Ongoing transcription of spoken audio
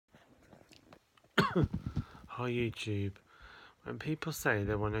Hi YouTube. When people say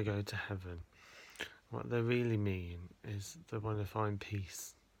they want to go to heaven, what they really mean is they want to find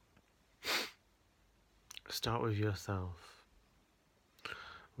peace. Start with yourself.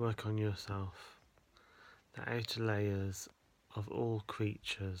 Work on yourself. The outer layers of all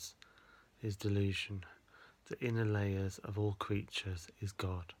creatures is delusion. The inner layers of all creatures is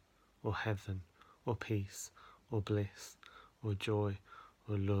God, or heaven, or peace, or bliss, or joy,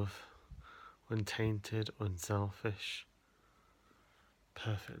 or love, untainted, unselfish,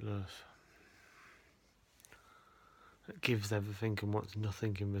 perfect love. It gives everything and wants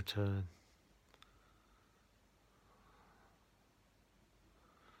nothing in return.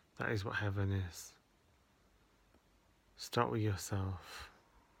 That is what heaven is. Start with yourself.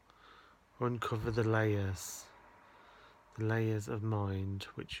 Uncover the layers of mind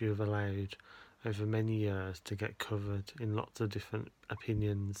which you have allowed over many years to get covered in lots of different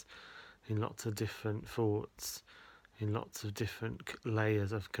opinions, in lots of different thoughts, in lots of different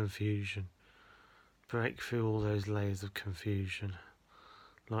layers of confusion. Break through all those layers of confusion,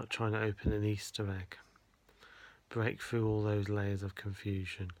 like trying to open an Easter egg. Break through all those layers of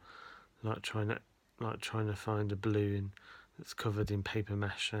confusion, like trying to find a balloon that's covered in paper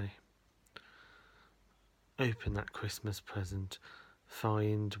mache. Open that Christmas present.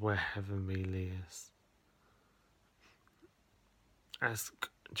 Find where heaven really is.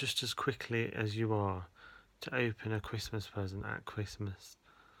 Just as quickly as you are to open a Christmas present at Christmas,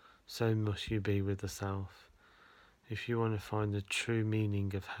 so must you be with the self. If you want to find the true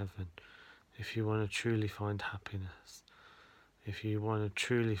meaning of heaven, if you want to truly find happiness, if you want to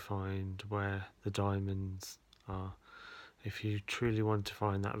truly find where the diamonds are, if you truly want to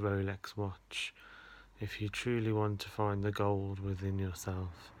find that Rolex watch, if you truly want to find the gold within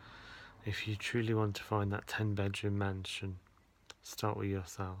yourself, if you truly want to find that 10-bedroom mansion, start with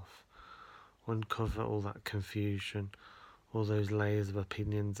yourself. Uncover all that confusion, all those layers of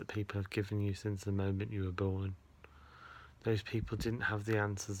opinions that people have given you since the moment you were born. Those people didn't have the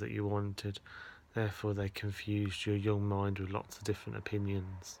answers that you wanted, therefore they confused your young mind with lots of different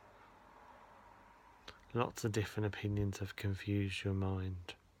opinions. Lots of different opinions have confused your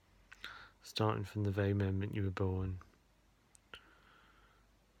mind, starting from the very moment you were born.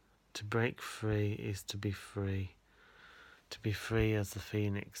 To break free is to be free. To be free as the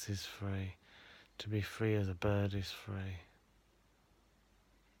phoenix is free. To be free as a bird is free.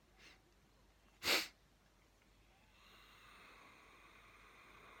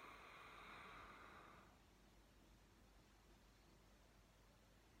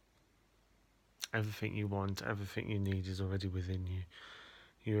 Everything you want, everything you need is already within you.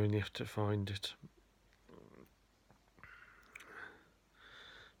 You only have to find it.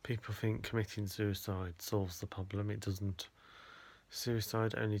 People think committing suicide solves the problem. It doesn't.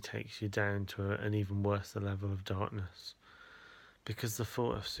 Suicide only takes you down to an even worse level of darkness. Because the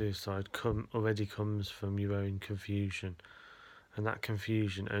thought of suicide already comes from your own confusion. And that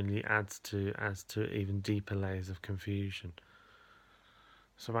confusion only adds to even deeper layers of confusion.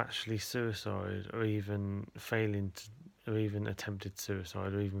 So actually suicide, or even attempted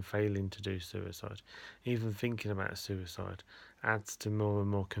suicide, or even failing to do suicide, even thinking about suicide, adds to more and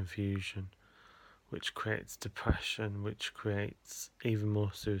more confusion, which creates depression, which creates even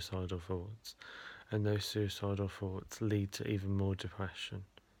more suicidal thoughts, and those suicidal thoughts lead to even more depression.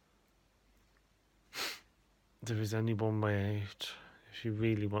 There is only one way out. If you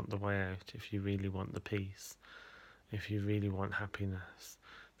really want the way out, if you really want the peace, if you really want happiness,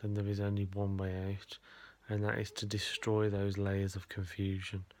 then there is only one way out, and that is to destroy those layers of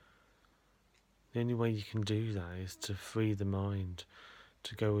confusion. The only way you can do that is to free the mind,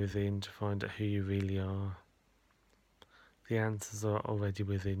 to go within, to find out who you really are. The answers are already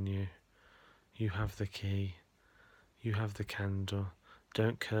within you. You have the key. You have the candle.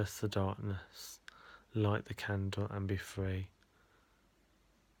 Don't curse the darkness. Light the candle and be free.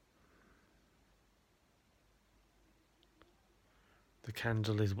 The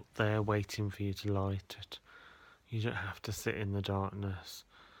candle is there waiting for you to light it. You don't have to sit in the darkness.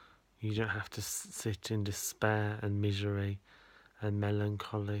 You don't have to sit in despair and misery and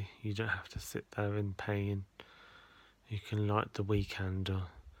melancholy. You don't have to sit there in pain. You can light the wee candle.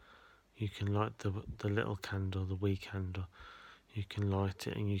 You can light the little candle, the wee candle. You can light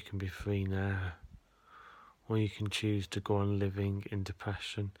it and you can be free now. Or you can choose to go on living in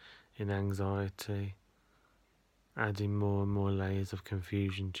depression, in anxiety, adding more and more layers of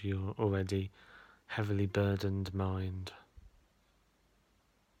confusion to your already heavily burdened mind.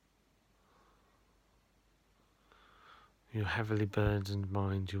 Your heavily burdened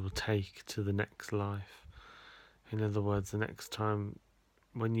mind you will take to the next life. In other words, the next time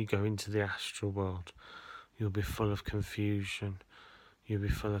when you go into the astral world, you'll be full of confusion, you'll be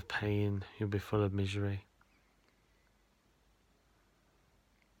full of pain, you'll be full of misery.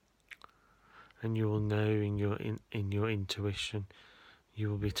 And you will know in your intuition, you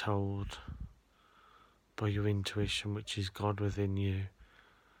will be told by your intuition, which is God within you.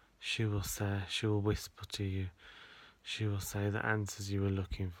 She will whisper to you, she will say the answers you were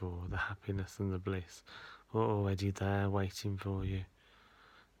looking for, the happiness and the bliss were already there waiting for you.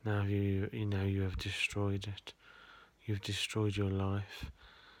 Now you know you have destroyed it. You've destroyed your life.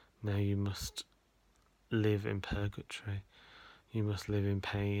 Now you must live in purgatory. You must live in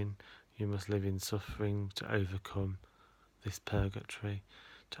pain. You must live in suffering to overcome this purgatory,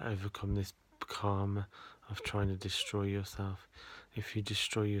 to overcome this karma of trying to destroy yourself. If you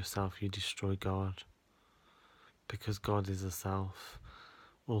destroy yourself, you destroy God. Because God is a self.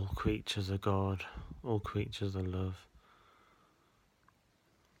 All creatures are God. All creatures are love.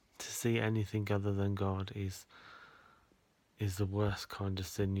 To see anything other than God is the worst kind of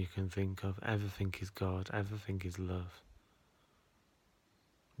sin you can think of. Everything is God. Everything is love.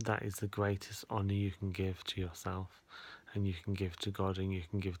 That is the greatest honour you can give to yourself, and you can give to God, and you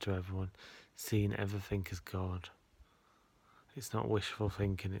can give to everyone. Seeing everything as God. It's not wishful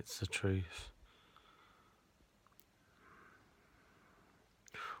thinking, it's the truth.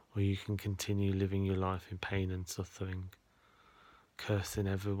 Or you can continue living your life in pain and suffering, cursing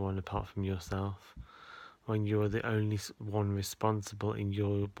everyone apart from yourself. When you are the only one responsible in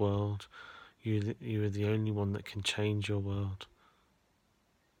your world, you are the only one that can change your world.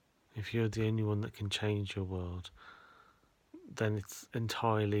 If you're the only one that can change your world, then it's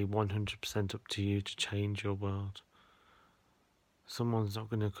entirely 100% up to you to change your world. Someone's not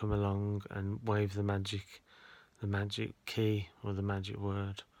going to come along and wave the magic key or the magic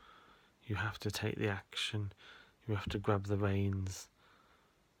word. You have to take the action. You have to grab the reins.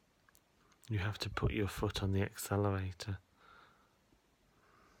 You have to put your foot on the accelerator.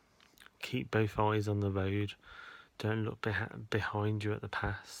 Keep both eyes on the road. Don't look behind you at the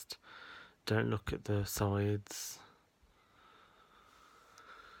past. Don't look at the sides.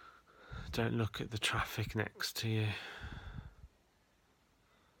 Don't look at the traffic next to you.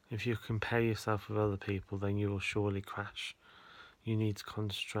 If you compare yourself with other people, then you will surely crash. You need to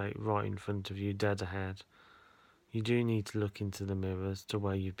concentrate right in front of you, dead ahead. You do need to look into the mirrors to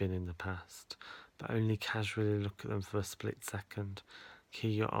where you've been in the past, but only casually look at them for a split second.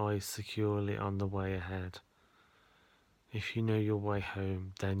 Keep your eyes securely on the way ahead. If you know your way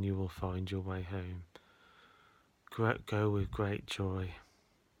home, then you will find your way home. Go with great joy.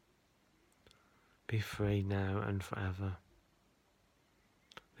 Be free now and forever.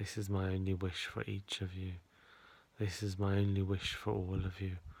 This is my only wish for each of you. This is my only wish for all of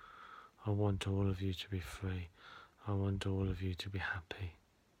you. I want all of you to be free. I want all of you to be happy.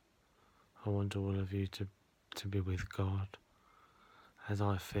 I want all of you to be with God. As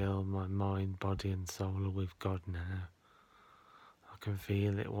I feel my mind, body and soul are with God now. I can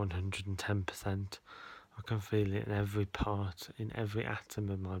feel it 110%. I can feel it in every part, in every atom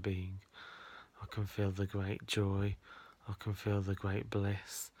of my being. I can feel the great joy. I can feel the great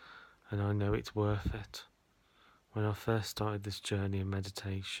bliss. And I know it's worth it. When I first started this journey of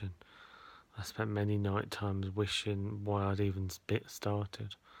meditation, I spent many night times wishing why I'd even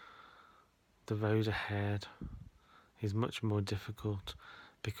started. The road ahead is much more difficult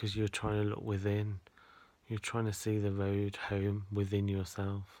because you're trying to look within. You're trying to see the road home within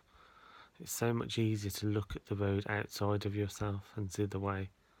yourself. It's so much easier to look at the road outside of yourself and see the way.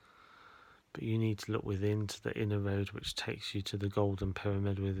 But you need to look within to the inner road which takes you to the golden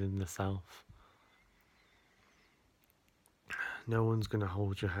pyramid within the self. No one's going to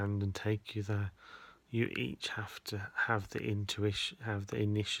hold your hand and take you there. You each have to have the intuition, have the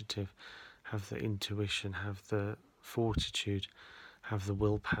initiative, have the intuition, have the fortitude, have the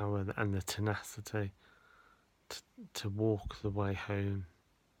willpower and the tenacity to walk the way home.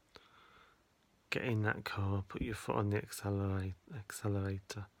 Get in that car, put your foot on the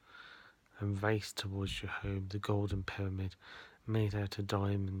accelerator and race towards your home, the golden pyramid, made out of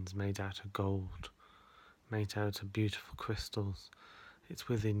diamonds, made out of gold, made out of beautiful crystals. It's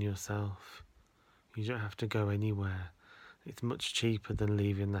within yourself. You don't have to go anywhere. It's much cheaper than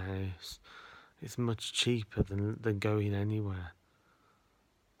leaving the house. It's much cheaper than going anywhere.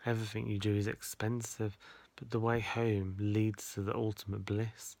 Everything you do is expensive, but the way home leads to the ultimate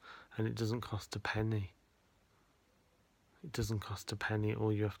bliss, and it doesn't cost a penny. It doesn't cost a penny.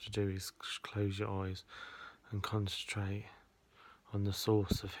 All you have to do is close your eyes and concentrate on the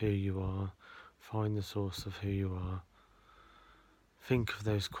source of who you are. Find the source of who you are. Think of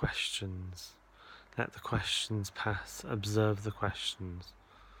those questions. Let the questions pass. Observe the questions.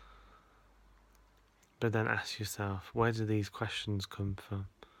 But then ask yourself, where do these questions come from?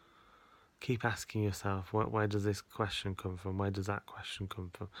 Keep asking yourself, where does this question come from? Where does that question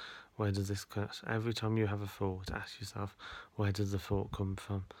come from? Where does this question? Every time you have a thought, ask yourself, where does the thought come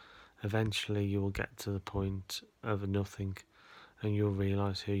from? Eventually you will get to the point of nothing, and you'll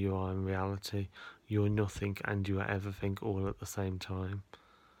realise who you are in reality. You're nothing and you are everything all at the same time.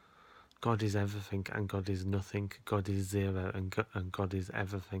 God is everything and God is nothing. God is zero and God is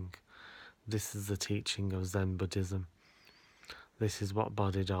everything. This is the teaching of Zen Buddhism. This is what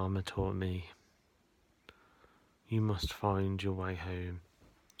Bodhidharma taught me. You must find your way home.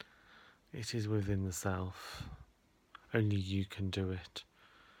 It is within the self. Only you can do it.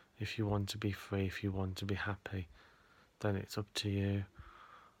 If you want to be free, if you want to be happy, then it's up to you.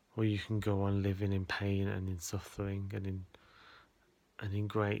 Or you can go on living in pain and in suffering and in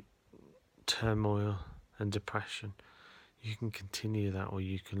great turmoil and depression. You can continue that, or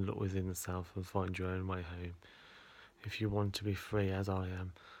you can look within the self and find your own way home. If you want to be free as I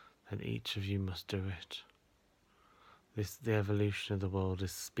am, then each of you must do it. The evolution of the world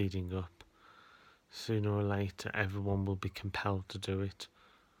is speeding up. Sooner or later, everyone will be compelled to do it.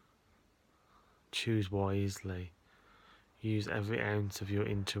 Choose wisely. Use every ounce of your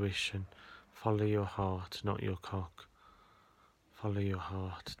intuition. Follow your heart, not your cock. Follow your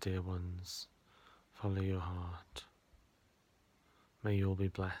heart, dear ones. Follow your heart. May you all be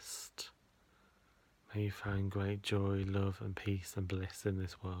blessed. May you find great joy, love and peace and bliss in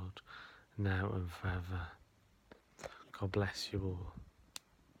this world, now and forever. God bless you all.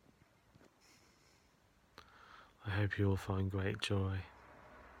 I hope you all find great joy.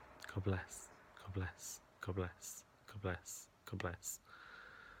 God bless. God bless. God bless. God bless. God bless.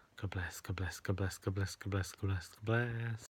 God bless. God bless. God bless. God bless. God bless. God bless. God bless.